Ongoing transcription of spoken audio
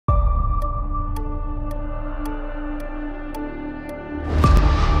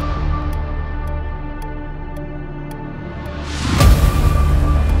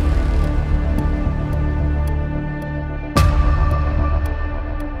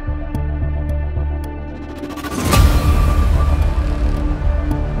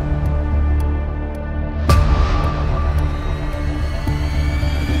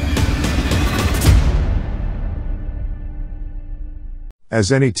As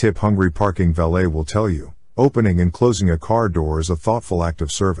any tip-hungry parking valet will tell you, opening and closing a car door is a thoughtful act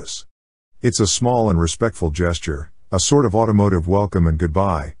of service. It's a small and respectful gesture, a sort of automotive welcome and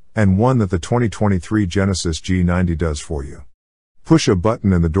goodbye, and one that the 2023 Genesis G90 does for you. Push a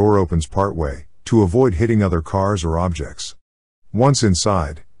button and the door opens partway, to avoid hitting other cars or objects. Once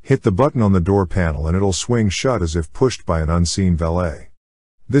inside, hit the button on the door panel and it'll swing shut as if pushed by an unseen valet.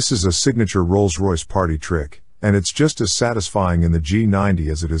 This is a signature Rolls-Royce party trick, and it's just as satisfying in the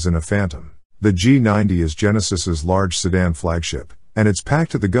G90 as it is in a Phantom. The G90 is Genesis's large sedan flagship, and it's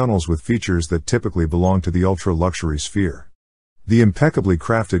packed to the gunnels with features that typically belong to the ultra-luxury sphere. The impeccably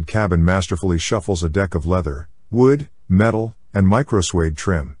crafted cabin masterfully shuffles a deck of leather, wood, metal, and micro-suede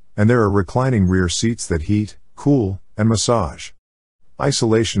trim, and there are reclining rear seats that heat, cool, and massage.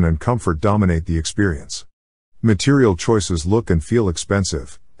 Isolation and comfort dominate the experience. Material choices look and feel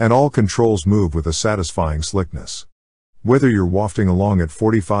expensive, and all controls move with a satisfying slickness. Whether you're wafting along at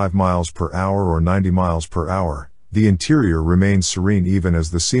 45 miles per hour or 90 miles per hour, the interior remains serene even as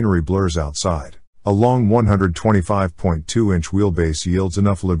the scenery blurs outside. A long 125.2-inch wheelbase yields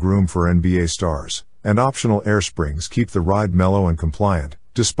enough legroom for NBA stars, and optional air springs keep the ride mellow and compliant,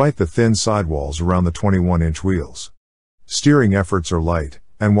 despite the thin sidewalls around the 21-inch wheels. Steering efforts are light,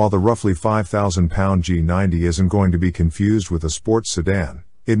 and while the roughly 5,000-pound G90 isn't going to be confused with a sports sedan,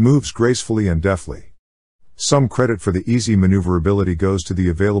 it moves gracefully and deftly. Some credit for the easy maneuverability goes to the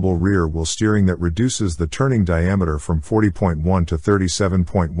available rear wheel steering that reduces the turning diameter from 40.1 to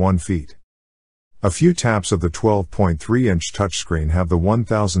 37.1 feet. A few taps of the 12.3-inch touchscreen have the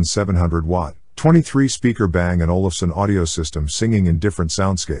 1,700-watt, 23-speaker Bang & Olufsen audio system singing in different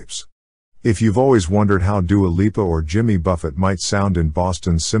soundscapes. If you've always wondered how Dua Lipa or Jimmy Buffett might sound in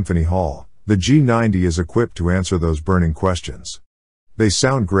Boston's Symphony Hall, the G90 is equipped to answer those burning questions. They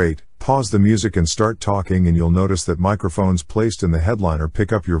sound great. Pause the music and start talking and you'll notice that microphones placed in the headliner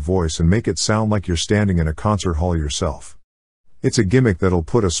pick up your voice and make it sound like you're standing in a concert hall yourself. It's a gimmick that'll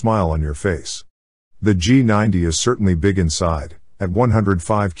put a smile on your face. The G90 is certainly big inside, at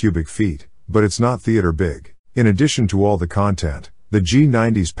 105 cubic feet, but it's not theater big. In addition to all the content, the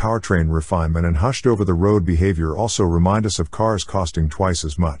G90's powertrain refinement and hushed over-the-road behavior also remind us of cars costing twice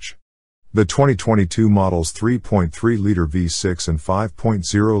as much. The 2022 model's 3.3-liter V6 and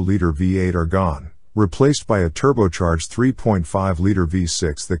 5.0-liter V8 are gone, replaced by a turbocharged 3.5-liter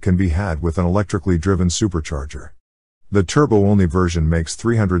V6 that can be had with an electrically driven supercharger. The turbo-only version makes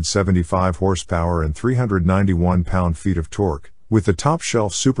 375 horsepower and 391 pound-feet of torque, with the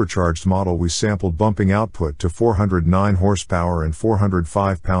top-shelf supercharged model we sampled bumping output to 409 horsepower and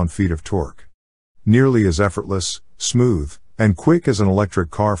 405 pound-feet of torque. Nearly as effortless, smooth, and quick as an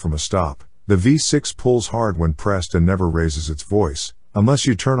electric car from a stop, the V6 pulls hard when pressed and never raises its voice, unless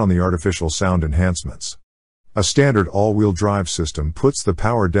you turn on the artificial sound enhancements. A standard all-wheel drive system puts the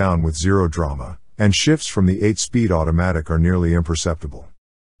power down with zero drama, and shifts from the 8-speed automatic are nearly imperceptible.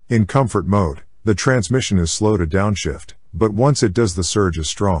 In comfort mode, the transmission is slow to downshift, but once it does the surge is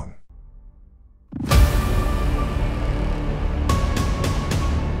strong.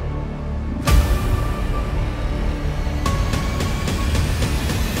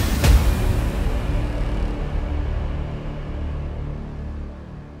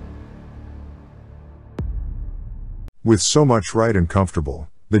 With so much right and comfortable,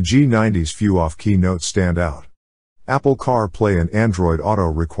 the G90's few off-key notes stand out. Apple CarPlay and Android Auto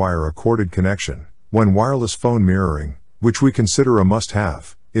require a corded connection, when wireless phone mirroring, which we consider a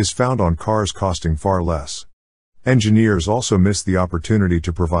must-have, is found on cars costing far less. Engineers also missed the opportunity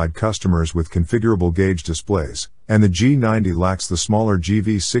to provide customers with configurable gauge displays, and the G90 lacks the smaller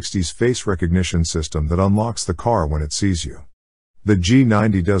GV60's face recognition system that unlocks the car when it sees you. The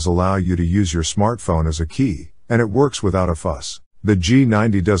G90 does allow you to use your smartphone as a key, and it works without a fuss. The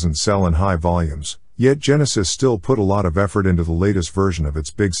G90 doesn't sell in high volumes, yet Genesis still put a lot of effort into the latest version of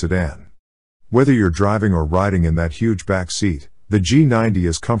its big sedan. Whether you're driving or riding in that huge back seat, the G90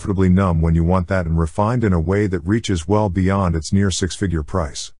 is comfortably numb when you want that and refined in a way that reaches well beyond its near six-figure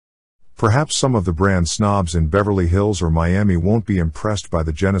price. Perhaps some of the brand snobs in Beverly Hills or Miami won't be impressed by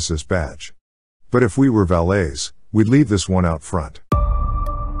the Genesis badge. But if we were valets, we'd leave this one out front.